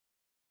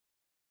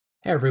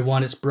Hey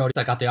everyone, it's Brody.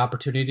 I got the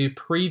opportunity to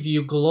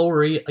preview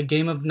Glory, a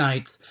Game of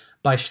Knights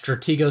by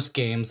Strategos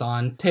Games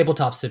on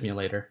Tabletop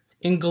Simulator.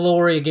 In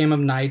Glory, a Game of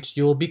Knights,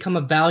 you will become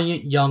a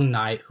valiant young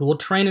knight who will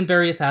train in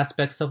various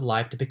aspects of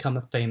life to become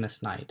a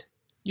famous knight.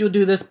 You'll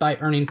do this by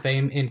earning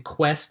fame in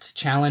quests,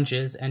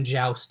 challenges, and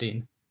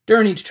jousting.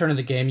 During each turn of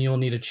the game, you will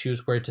need to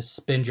choose where to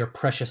spend your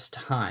precious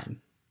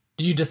time.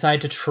 Do you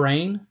decide to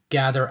train,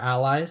 gather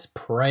allies,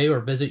 pray,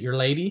 or visit your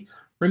lady?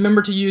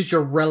 Remember to use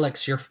your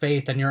relics, your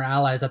faith, and your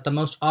allies at the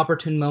most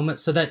opportune moment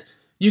so that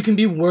you can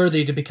be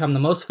worthy to become the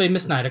most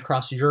famous knight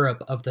across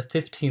Europe of the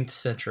 15th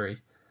century.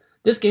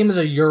 This game is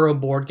a Euro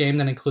board game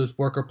that includes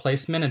worker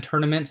placement and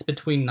tournaments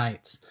between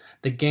knights.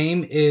 The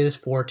game is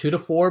for 2 to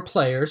 4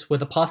 players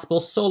with a possible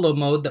solo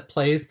mode that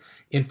plays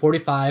in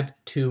 45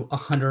 to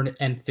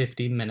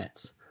 150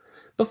 minutes.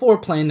 Before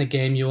playing the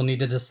game, you will need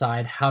to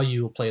decide how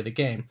you will play the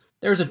game.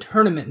 There's a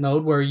tournament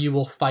mode where you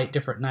will fight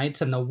different knights,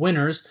 and the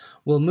winners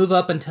will move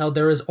up until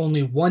there is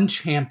only one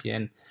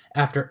champion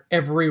after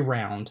every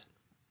round.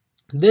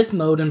 This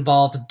mode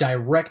involves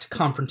direct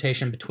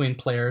confrontation between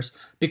players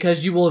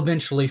because you will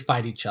eventually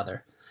fight each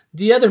other.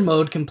 The other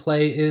mode can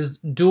play is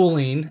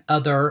dueling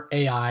other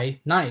AI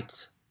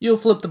knights. You'll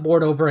flip the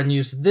board over and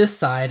use this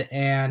side,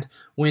 and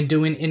when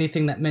doing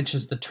anything that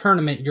mentions the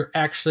tournament, you're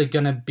actually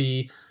going to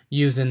be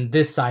using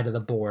this side of the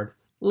board.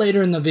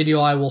 Later in the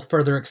video, I will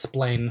further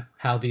explain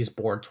how these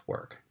boards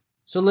work.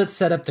 So let's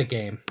set up the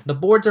game. The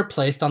boards are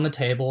placed on the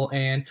table,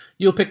 and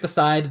you'll pick the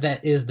side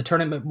that is the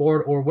tournament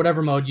board or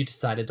whatever mode you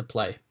decided to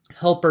play.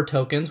 Helper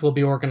tokens will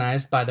be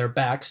organized by their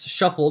backs,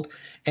 shuffled,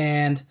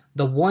 and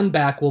the one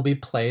back will be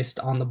placed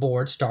on the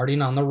board,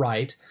 starting on the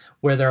right,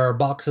 where there are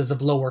boxes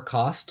of lower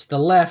cost, the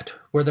left,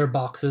 where there are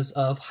boxes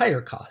of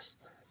higher cost.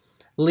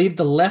 Leave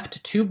the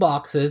left 2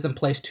 boxes and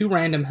place 2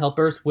 random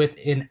helpers with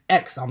an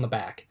X on the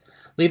back.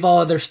 Leave all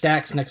other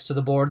stacks next to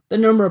the board. The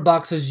number of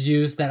boxes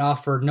used that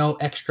offer no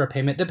extra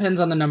payment depends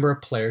on the number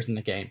of players in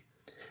the game.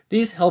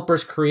 These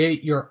helpers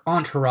create your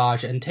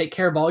entourage and take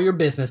care of all your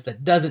business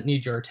that doesn't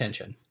need your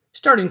attention.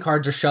 Starting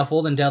cards are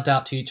shuffled and dealt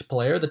out to each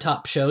player. The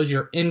top shows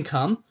your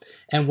income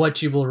and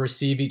what you will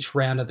receive each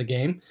round of the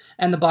game,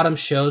 and the bottom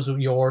shows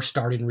your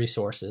starting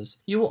resources.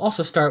 You will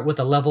also start with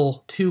a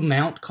level 2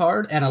 mount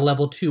card and a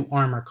level 2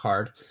 armor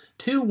card,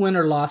 2 win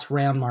or loss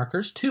round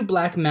markers, 2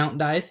 black mount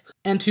dice,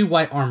 and 2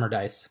 white armor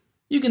dice.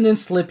 You can then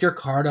slip your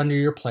card under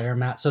your player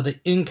mat so the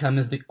income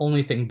is the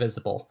only thing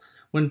visible.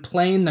 When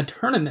playing the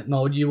tournament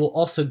mode, you will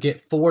also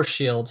get 4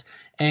 shields,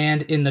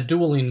 and in the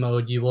dueling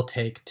mode, you will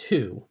take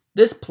 2.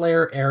 This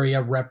player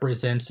area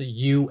represents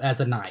you as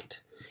a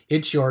knight.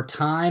 It's your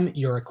time,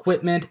 your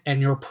equipment,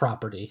 and your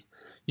property.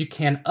 You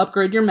can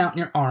upgrade your mount and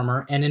your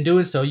armor, and in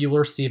doing so, you will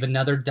receive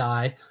another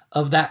die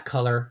of that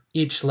color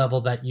each level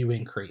that you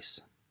increase.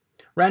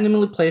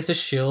 Randomly place a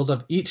shield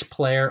of each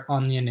player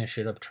on the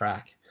initiative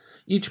track.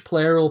 Each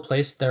player will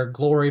place their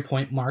glory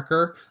point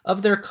marker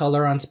of their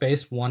color on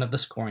space 1 of the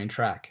scoring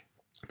track.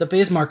 The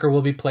phase marker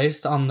will be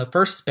placed on the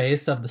first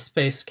space of the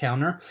space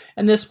counter,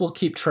 and this will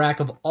keep track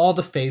of all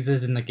the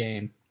phases in the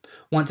game.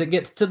 Once it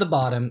gets to the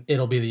bottom,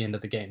 it'll be the end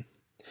of the game.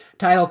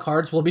 Title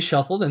cards will be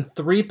shuffled and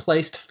 3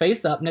 placed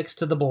face up next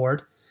to the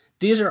board.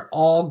 These are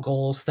all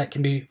goals that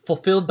can be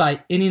fulfilled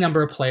by any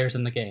number of players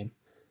in the game,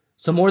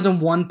 so more than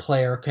one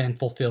player can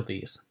fulfill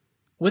these.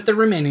 With the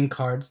remaining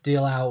cards,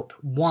 deal out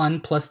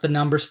 1 plus the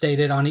number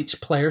stated on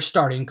each player's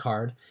starting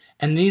card,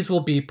 and these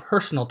will be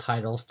personal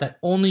titles that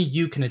only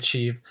you can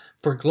achieve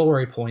for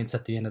glory points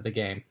at the end of the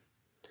game.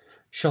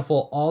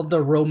 Shuffle all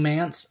the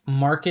romance,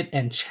 market,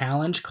 and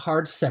challenge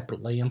cards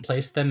separately and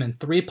place them in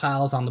 3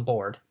 piles on the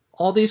board.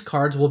 All these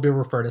cards will be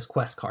referred as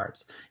quest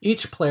cards.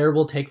 Each player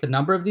will take the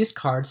number of these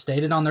cards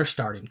stated on their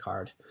starting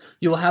card.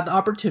 You will have the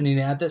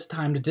opportunity at this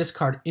time to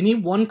discard any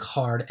one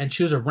card and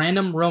choose a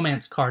random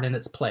romance card in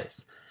its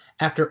place.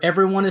 After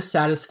everyone is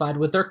satisfied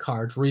with their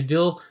cards,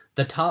 reveal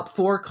the top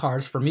 4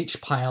 cards from each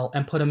pile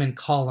and put them in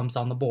columns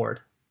on the board.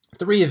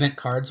 3 event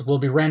cards will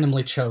be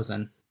randomly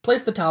chosen.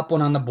 Place the top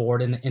one on the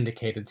board in the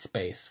indicated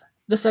space.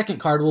 The second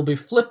card will be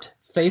flipped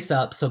face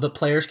up so that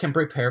players can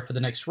prepare for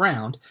the next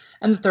round,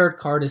 and the third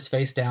card is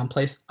face down,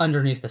 placed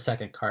underneath the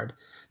second card.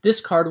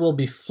 This card will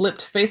be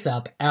flipped face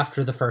up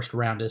after the first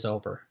round is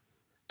over.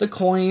 The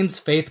coins,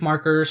 faith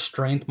markers,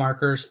 strength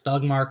markers,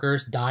 thug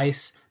markers,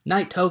 dice,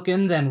 knight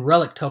tokens, and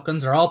relic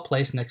tokens are all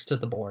placed next to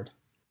the board.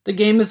 The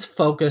game is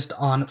focused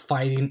on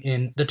fighting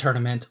in the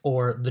tournament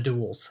or the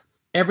duels.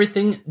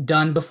 Everything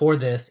done before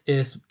this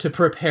is to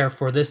prepare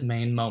for this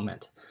main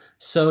moment.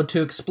 So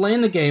to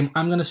explain the game,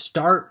 I'm going to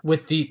start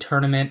with the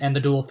tournament and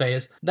the duel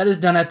phase. That is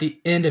done at the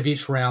end of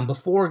each round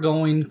before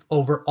going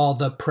over all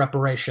the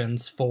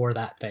preparations for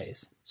that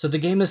phase. So the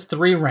game is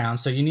 3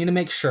 rounds, so you need to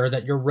make sure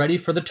that you're ready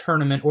for the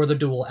tournament or the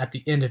duel at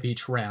the end of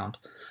each round.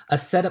 A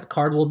setup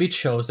card will be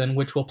chosen,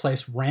 which will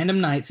place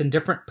random knights in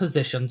different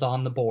positions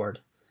on the board.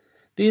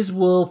 These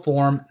will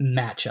form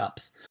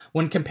matchups.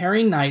 When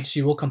comparing knights,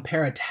 you will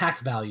compare attack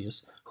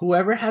values.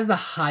 Whoever has the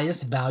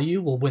highest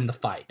value will win the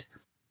fight.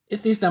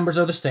 If these numbers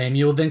are the same,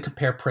 you will then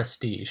compare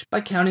prestige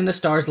by counting the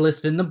stars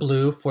listed in the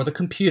blue for the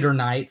computer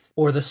knights,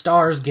 or the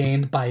stars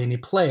gained by any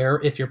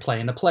player if you're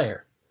playing a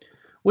player.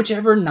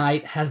 Whichever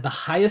knight has the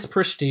highest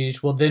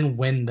prestige will then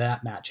win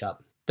that matchup.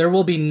 There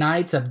will be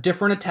knights of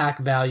different attack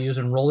values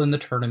enrolled in the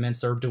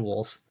tournaments or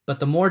duels, but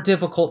the more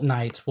difficult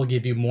knights will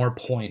give you more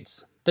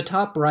points. The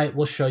top right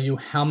will show you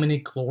how many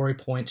glory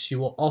points you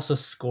will also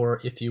score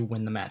if you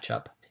win the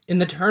matchup. In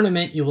the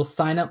tournament, you will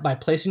sign up by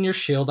placing your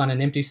shield on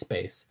an empty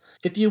space.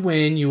 If you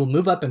win, you will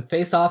move up and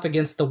face off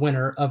against the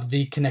winner of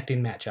the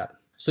connecting matchup.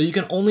 So you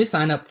can only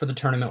sign up for the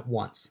tournament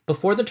once.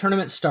 Before the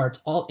tournament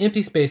starts, all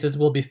empty spaces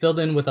will be filled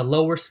in with a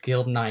lower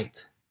skilled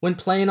knight. When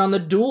playing on the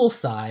duel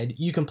side,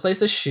 you can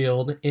place a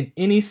shield in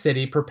any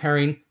city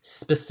preparing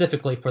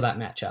specifically for that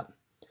matchup.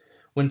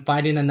 When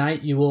fighting a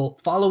knight, you will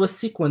follow a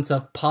sequence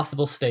of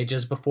possible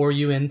stages before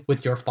you end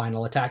with your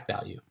final attack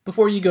value.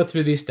 Before you go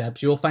through these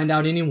steps, you will find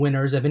out any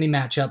winners of any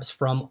matchups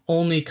from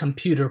only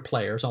computer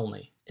players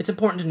only. It's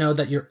important to know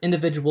that your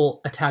individual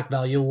attack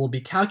value will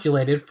be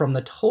calculated from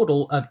the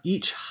total of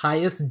each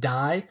highest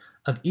die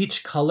of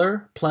each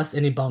color plus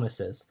any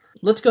bonuses.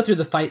 Let's go through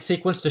the fight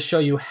sequence to show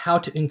you how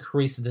to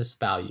increase this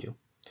value.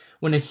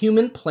 When a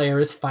human player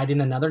is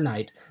fighting another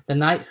knight, the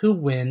knight who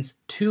wins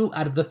 2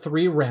 out of the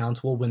 3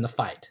 rounds will win the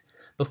fight.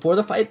 Before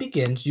the fight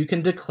begins, you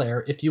can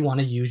declare if you want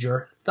to use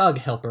your thug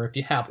helper if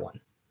you have one.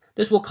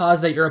 This will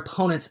cause that your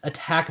opponent's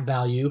attack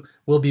value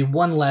will be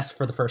 1 less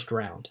for the first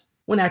round.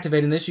 When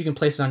activating this, you can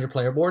place it on your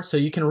player board so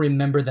you can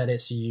remember that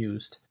it's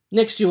used.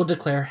 Next, you will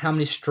declare how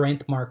many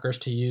strength markers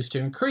to use to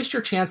increase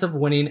your chance of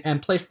winning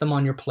and place them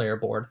on your player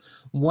board.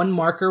 1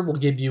 marker will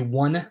give you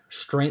 1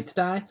 strength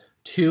die,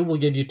 2 will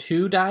give you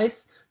 2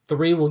 dice,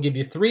 3 will give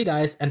you 3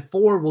 dice, and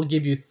 4 will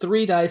give you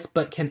 3 dice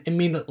but can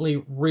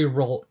immediately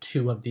re-roll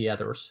 2 of the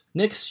others.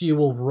 Next, you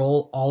will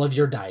roll all of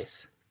your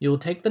dice. You will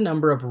take the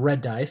number of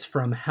red dice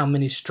from how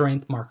many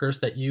strength markers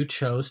that you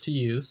chose to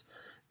use.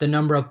 The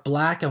number of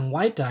black and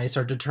white dice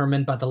are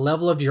determined by the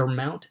level of your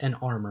mount and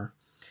armor.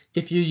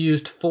 If you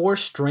used 4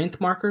 strength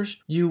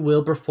markers, you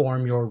will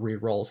perform your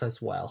re-rolls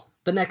as well.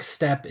 The next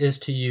step is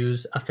to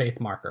use a faith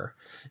marker.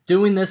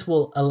 Doing this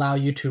will allow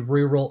you to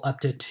re-roll up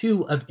to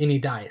 2 of any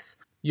dice.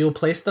 You'll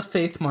place the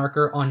faith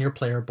marker on your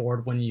player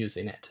board when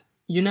using it.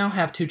 You now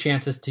have 2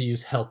 chances to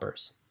use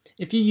helpers.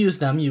 If you use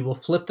them, you will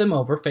flip them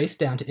over face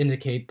down to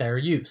indicate their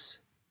use.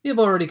 We've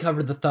already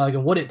covered the thug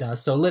and what it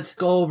does, so let's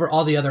go over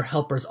all the other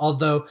helpers,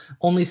 although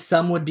only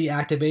some would be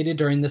activated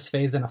during this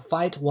phase in a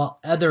fight, while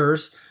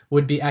others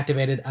would be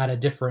activated at a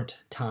different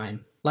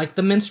time. Like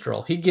the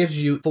minstrel, he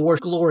gives you 4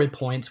 glory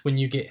points when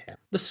you get him.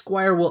 The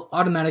squire will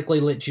automatically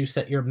let you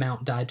set your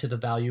mount die to the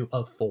value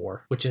of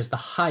 4, which is the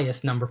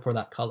highest number for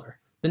that color.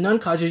 The nun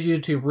causes you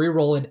to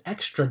re-roll an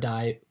extra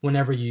die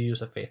whenever you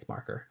use a faith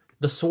marker.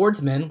 The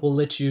swordsman will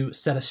let you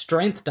set a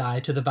strength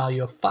die to the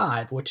value of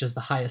 5, which is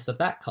the highest of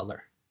that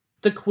color.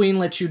 The queen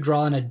lets you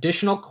draw an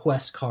additional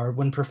quest card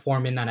when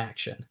performing that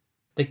action.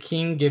 The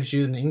king gives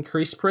you an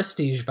increased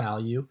prestige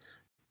value.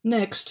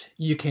 Next,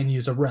 you can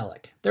use a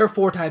relic. There are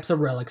 4 types of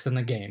relics in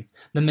the game.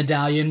 The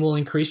medallion will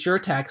increase your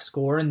attack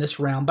score in this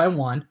round by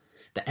 1.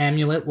 The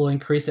amulet will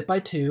increase it by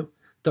 2.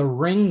 The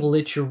ring will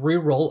let you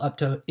re-roll up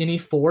to any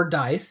 4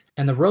 dice,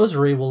 and the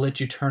rosary will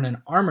let you turn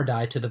an armor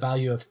die to the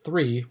value of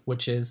 3,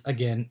 which is,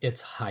 again,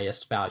 its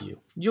highest value.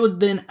 You would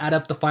then add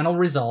up the final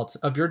results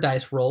of your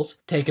dice rolls,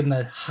 taking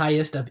the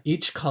highest of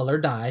each color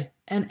die,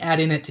 and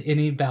adding it to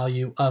any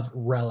value of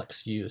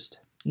relics used.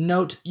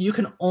 Note, you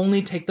can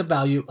only take the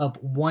value of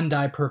 1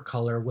 die per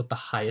color with the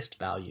highest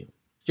value.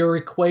 Your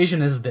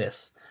equation is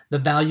this: the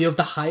value of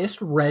the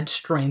highest red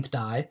strength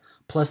die,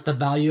 plus the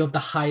value of the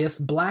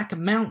highest black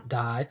mount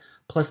die,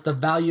 plus the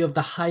value of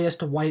the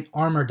highest white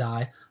armor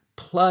die,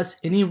 plus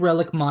any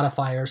relic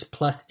modifiers,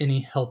 plus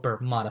any helper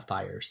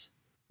modifiers.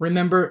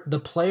 Remember, the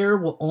player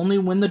will only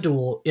win the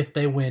duel if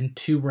they win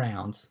 2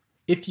 rounds.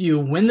 If you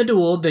win the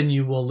duel, then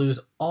you will lose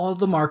all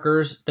the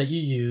markers that you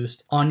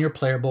used on your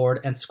player board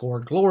and score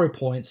glory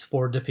points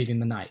for defeating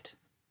the knight.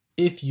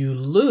 If you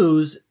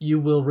lose, you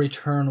will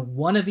return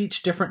 1 of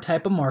each different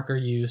type of marker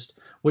used,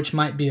 which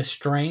might be a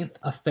strength,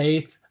 a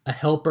faith, a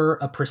helper,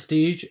 a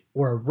prestige,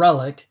 or a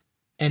relic.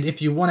 And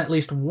if you won at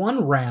least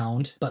 1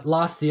 round, but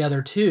lost the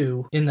other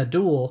 2 in the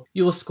duel,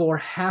 you will score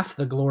half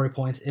the glory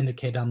points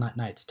indicated on that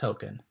knight's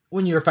token.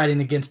 When you are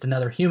fighting against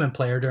another human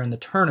player during the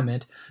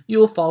tournament, you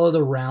will follow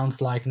the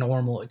rounds like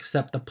normal,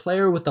 except the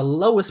player with the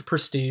lowest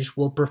prestige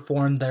will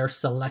perform their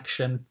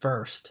selection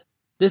first.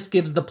 This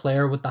gives the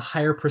player with the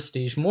higher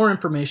prestige more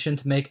information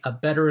to make a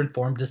better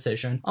informed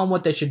decision on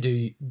what they should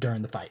do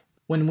during the fight.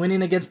 When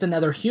winning against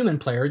another human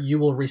player, you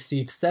will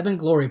receive 7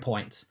 glory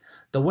points.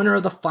 The winner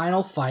of the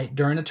final fight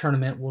during a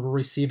tournament will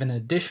receive an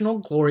additional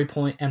glory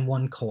point and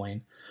 1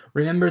 coin.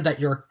 Remember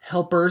that your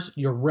helpers,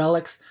 your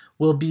relics,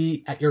 will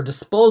be at your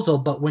disposal,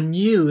 but when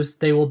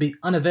used, they will be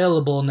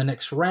unavailable in the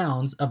next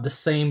rounds of the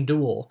same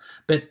duel,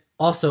 but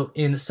also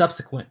in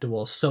subsequent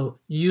duels, so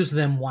use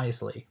them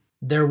wisely.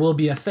 There will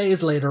be a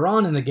phase later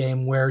on in the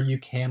game where you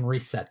can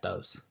reset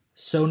those.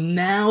 So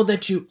now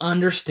that you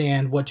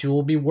understand what you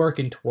will be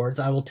working towards,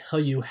 I will tell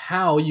you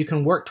how you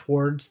can work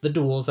towards the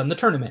duels and the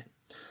tournament.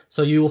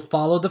 So you will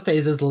follow the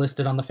phases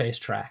listed on the phase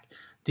track.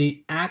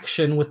 The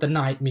action with the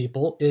Knight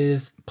meeple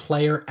is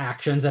player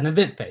actions and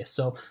event phase.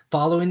 So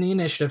following the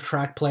initiative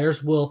track,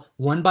 players will,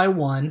 one by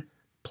one,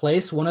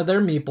 place one of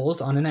their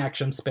meeples on an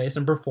action space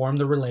and perform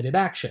the related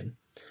action.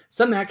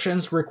 Some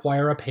actions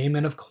require a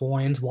payment of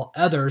coins, while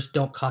others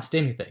don't cost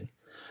anything.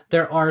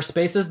 There are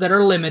spaces that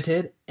are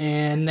limited,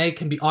 and they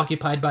can be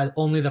occupied by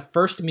only the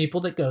first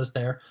meeple that goes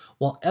there,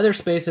 while other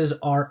spaces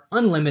are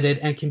unlimited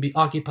and can be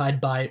occupied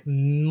by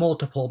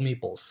multiple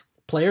meeples.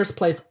 Players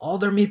place all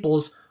their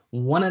meeples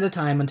one at a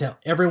time until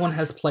everyone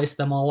has placed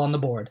them all on the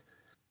board.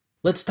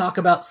 Let's talk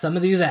about some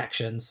of these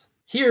actions.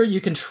 Here you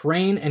can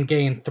train and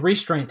gain 3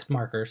 strength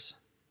markers.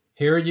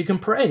 Here you can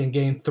pray and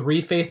gain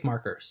 3 faith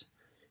markers.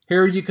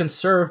 Here you can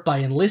serve by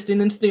enlisting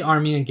into the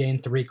army and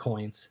gain 3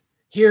 coins.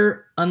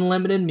 Here,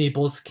 unlimited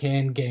meeples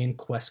can gain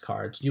quest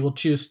cards. You will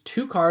choose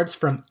 2 cards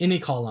from any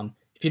column.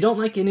 If you don't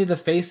like any of the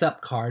face-up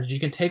cards, you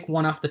can take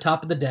one off the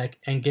top of the deck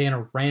and gain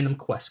a random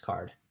quest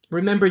card.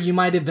 Remember, you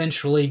might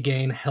eventually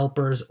gain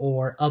helpers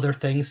or other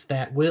things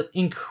that will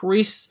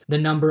increase the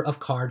number of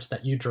cards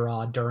that you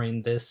draw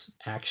during this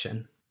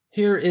action.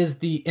 Here is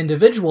the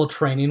individual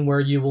training where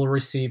you will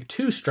receive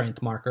 2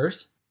 strength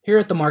markers. Here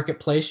at the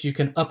marketplace, you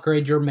can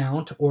upgrade your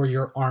mount or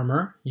your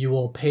armor. You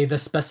will pay the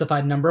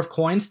specified number of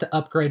coins to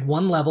upgrade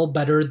 1 level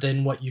better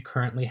than what you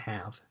currently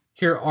have.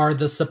 Here are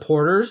the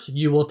supporters.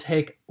 You will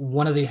take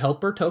one of the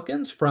helper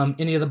tokens from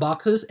any of the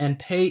boxes and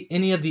pay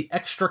any of the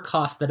extra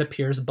cost that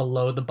appears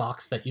below the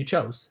box that you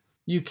chose.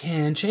 You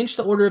can change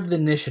the order of the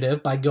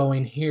initiative by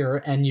going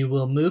here, and you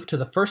will move to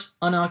the first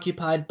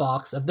unoccupied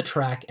box of the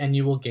track and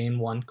you will gain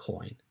 1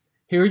 coin.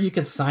 Here you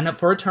can sign up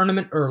for a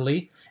tournament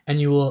early,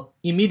 and you will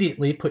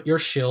immediately put your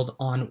shield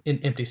on an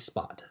empty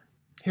spot.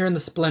 Here in the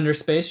Splendor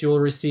space, you will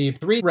receive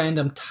 3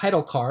 random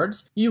title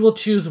cards. You will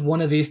choose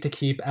one of these to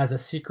keep as a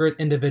secret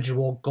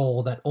individual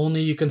goal that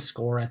only you can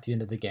score at the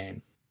end of the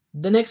game.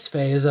 The next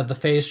phase of the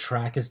phase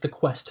track is the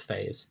quest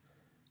phase.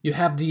 You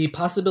have the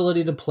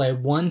possibility to play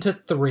 1 to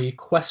 3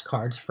 quest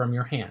cards from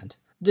your hand.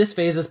 This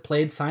phase is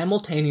played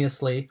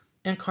simultaneously,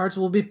 and cards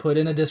will be put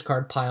in a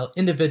discard pile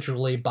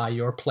individually by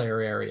your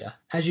player area,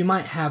 as you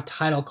might have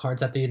title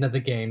cards at the end of the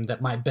game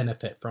that might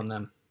benefit from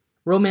them.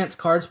 Romance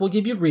cards will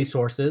give you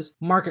resources,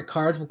 market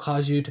cards will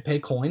cause you to pay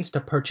coins to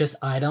purchase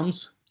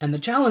items, and the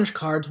challenge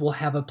cards will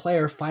have a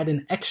player fight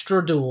an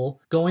extra duel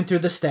going through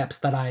the steps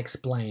that I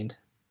explained.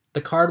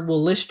 The card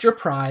will list your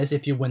prize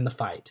if you win the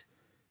fight.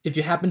 If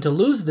you happen to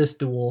lose this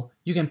duel,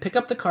 you can pick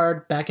up the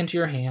card back into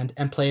your hand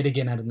and play it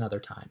again at another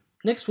time.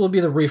 Next will be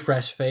the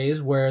refresh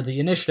phase, where the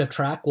initiative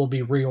track will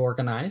be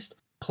reorganized.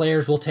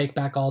 Players will take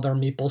back all their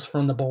meeples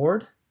from the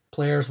board.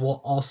 Players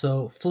will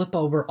also flip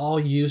over all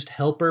used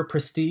helper,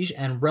 prestige,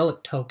 and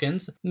relic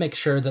tokens. Make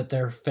sure that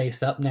they're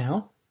face up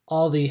now.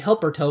 All the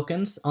helper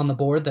tokens on the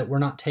board that were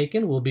not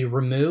taken will be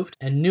removed,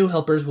 and new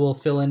helpers will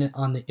fill in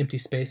on the empty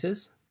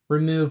spaces.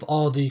 Remove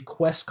all the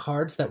quest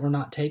cards that were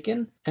not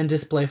taken, and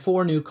display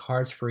 4 new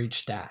cards for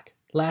each stack.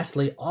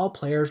 Lastly, all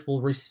players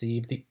will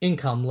receive the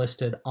income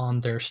listed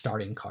on their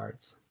starting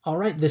cards.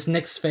 Alright, this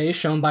next phase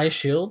shown by a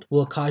shield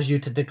will cause you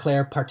to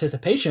declare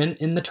participation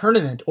in the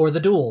tournament or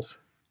the duels.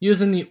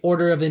 Using the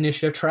order of the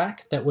initiative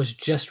track that was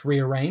just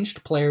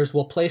rearranged, players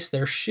will place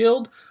their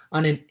shield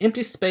on an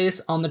empty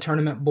space on the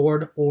tournament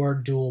board or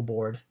duel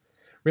board.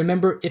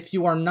 Remember, if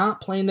you are not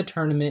playing the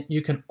tournament,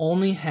 you can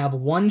only have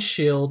 1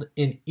 shield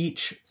in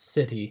each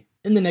city.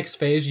 In the next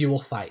phase, you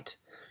will fight.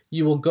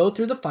 You will go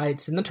through the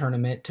fights in the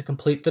tournament to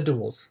complete the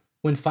duels.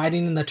 When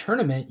fighting in the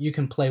tournament, you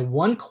can play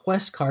 1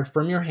 quest card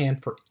from your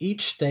hand for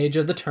each stage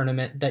of the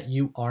tournament that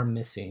you are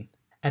missing.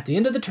 At the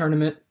end of the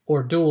tournament,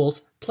 or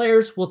duels,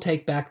 players will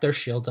take back their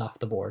shields off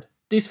the board.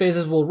 These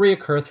phases will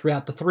reoccur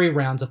throughout the 3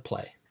 rounds of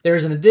play. There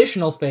is an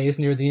additional phase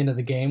near the end of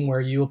the game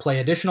where you will play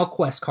additional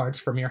quest cards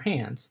from your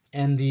hands.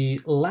 And the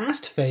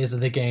last phase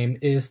of the game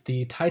is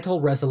the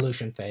title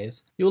resolution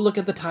phase. You will look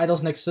at the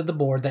titles next to the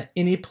board that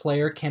any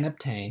player can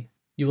obtain.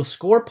 You will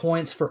score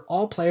points for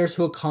all players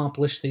who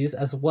accomplish these,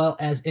 as well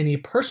as any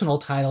personal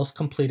titles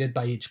completed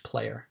by each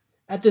player.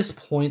 At this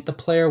point, the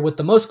player with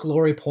the most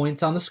glory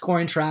points on the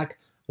scoring track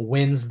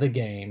wins the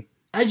game.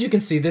 As you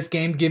can see, this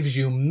game gives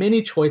you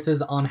many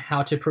choices on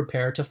how to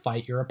prepare to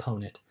fight your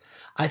opponent.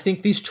 I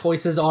think these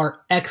choices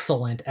are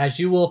excellent, as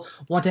you will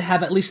want to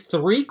have at least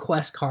 3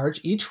 quest cards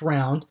each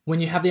round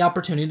when you have the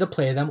opportunity to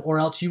play them, or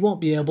else you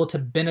won't be able to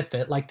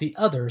benefit like the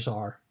others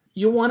are.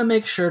 You'll want to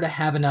make sure to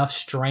have enough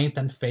strength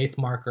and faith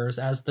markers,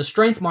 as the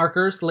strength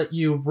markers let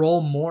you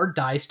roll more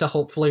dice to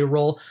hopefully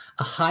roll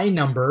a high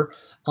number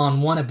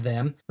on one of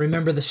them.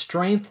 Remember, the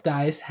strength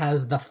dice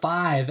has the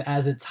 5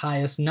 as its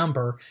highest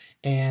number,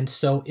 and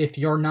so if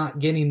you're not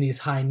getting these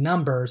high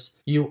numbers,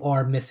 you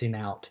are missing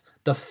out.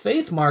 The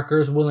faith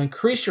markers will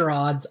increase your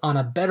odds on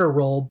a better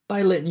roll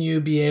by letting you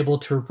be able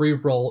to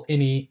re-roll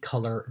any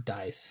color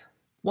dice.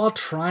 While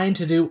trying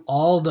to do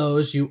all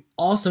those, you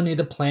also need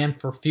to plan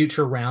for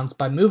future rounds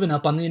by moving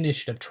up on the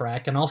initiative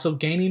track and also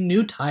gaining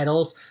new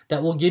titles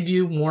that will give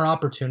you more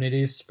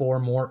opportunities for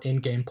more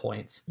in-game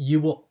points. You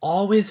will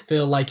always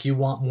feel like you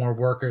want more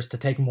workers to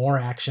take more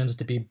actions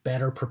to be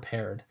better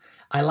prepared.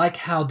 I like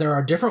how there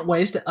are different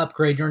ways to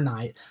upgrade your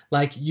knight,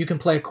 like you can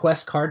play a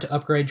quest card to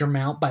upgrade your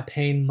mount by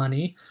paying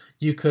money.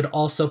 You could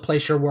also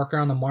place your worker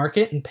on the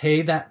market and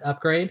pay that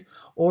upgrade,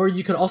 or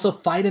you could also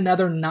fight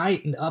another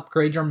knight and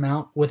upgrade your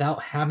mount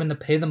without having to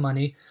pay the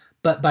money,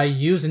 but by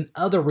using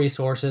other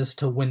resources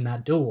to win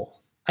that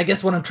duel. I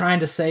guess what I'm trying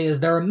to say is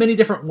there are many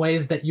different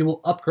ways that you will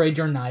upgrade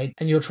your knight,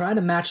 and you'll try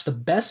to match the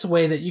best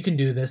way that you can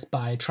do this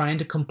by trying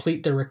to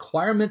complete the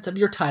requirements of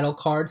your title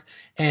cards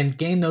and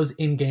gain those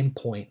in-game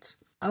points.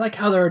 I like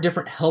how there are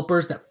different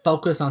helpers that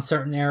focus on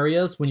certain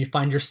areas when you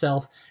find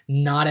yourself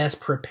not as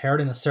prepared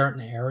in a certain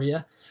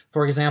area.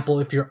 For example,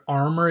 if your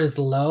armor is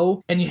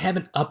low and you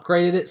haven't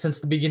upgraded it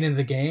since the beginning of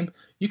the game,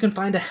 you can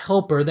find a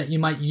helper that you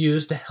might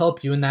use to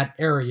help you in that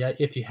area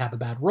if you have a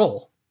bad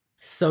roll.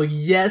 So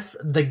yes,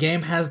 the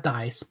game has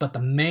dice, but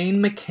the main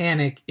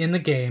mechanic in the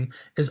game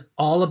is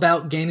all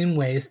about gaining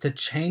ways to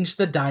change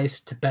the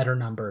dice to better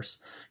numbers.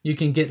 You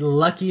can get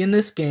lucky in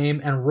this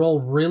game and roll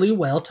really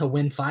well to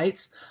win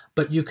fights,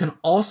 but you can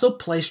also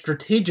play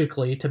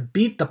strategically to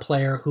beat the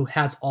player who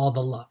has all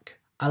the luck.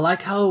 I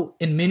like how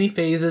in many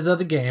phases of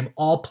the game,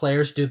 all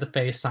players do the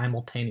phase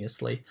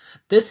simultaneously.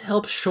 This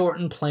helps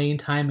shorten playing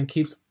time and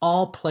keeps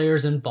all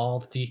players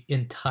involved the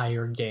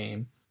entire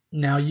game.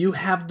 Now you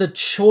have the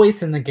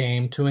choice in the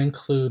game to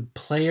include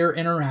player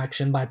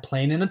interaction by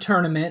playing in a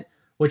tournament,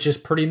 which is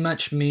pretty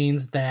much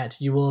means that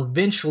you will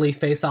eventually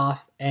face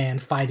off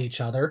and fight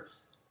each other.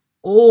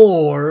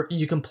 Or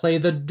you can play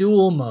the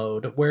duel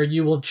mode, where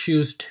you will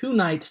choose two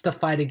knights to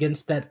fight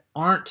against that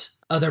aren't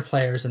other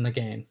players in the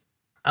game.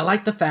 I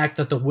like the fact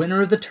that the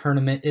winner of the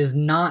tournament is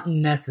not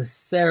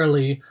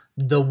necessarily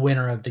the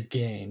winner of the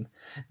game.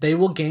 They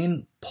will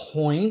gain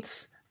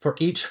points for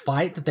each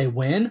fight that they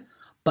win,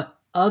 but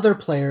other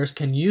players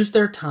can use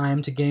their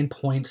time to gain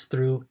points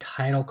through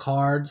title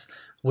cards,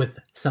 with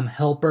some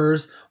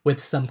helpers,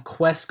 with some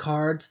quest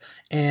cards,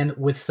 and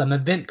with some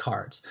event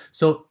cards.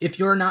 So if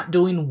you're not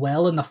doing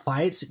well in the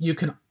fights, you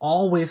can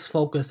always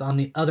focus on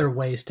the other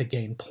ways to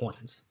gain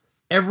points.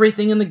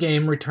 Everything in the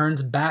game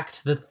returns back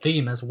to the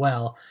theme as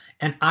well,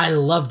 and I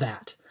love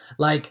that.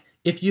 Like,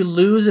 if you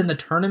lose in the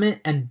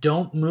tournament and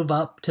don't move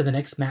up to the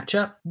next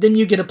matchup, then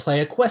you get to play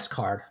a quest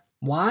card.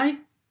 Why?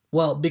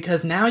 Well,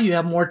 because now you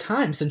have more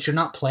time since you're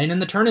not playing in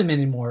the tournament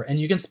anymore, and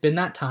you can spend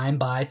that time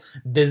by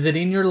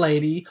visiting your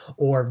lady,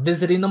 or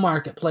visiting the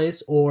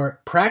marketplace,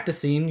 or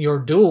practicing your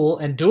duel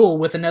and duel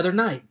with another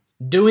knight.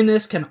 Doing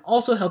this can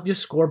also help you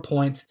score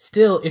points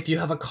still if you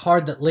have a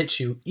card that lets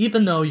you,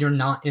 even though you're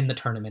not in the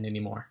tournament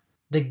anymore.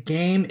 The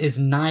game is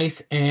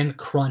nice and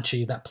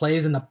crunchy, that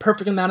plays in the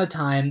perfect amount of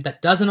time,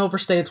 that doesn't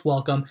overstay its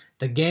welcome.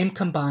 The game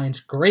combines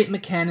great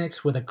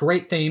mechanics with a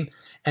great theme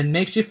and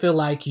makes you feel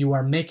like you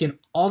are making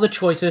all the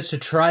choices to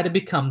try to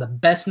become the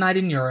best knight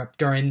in Europe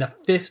during the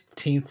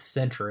 15th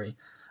century.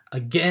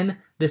 Again,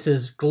 this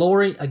is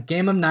Glory, a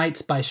Game of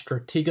Knights by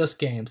Strategos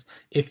Games.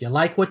 If you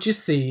like what you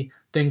see,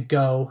 then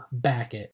go back it.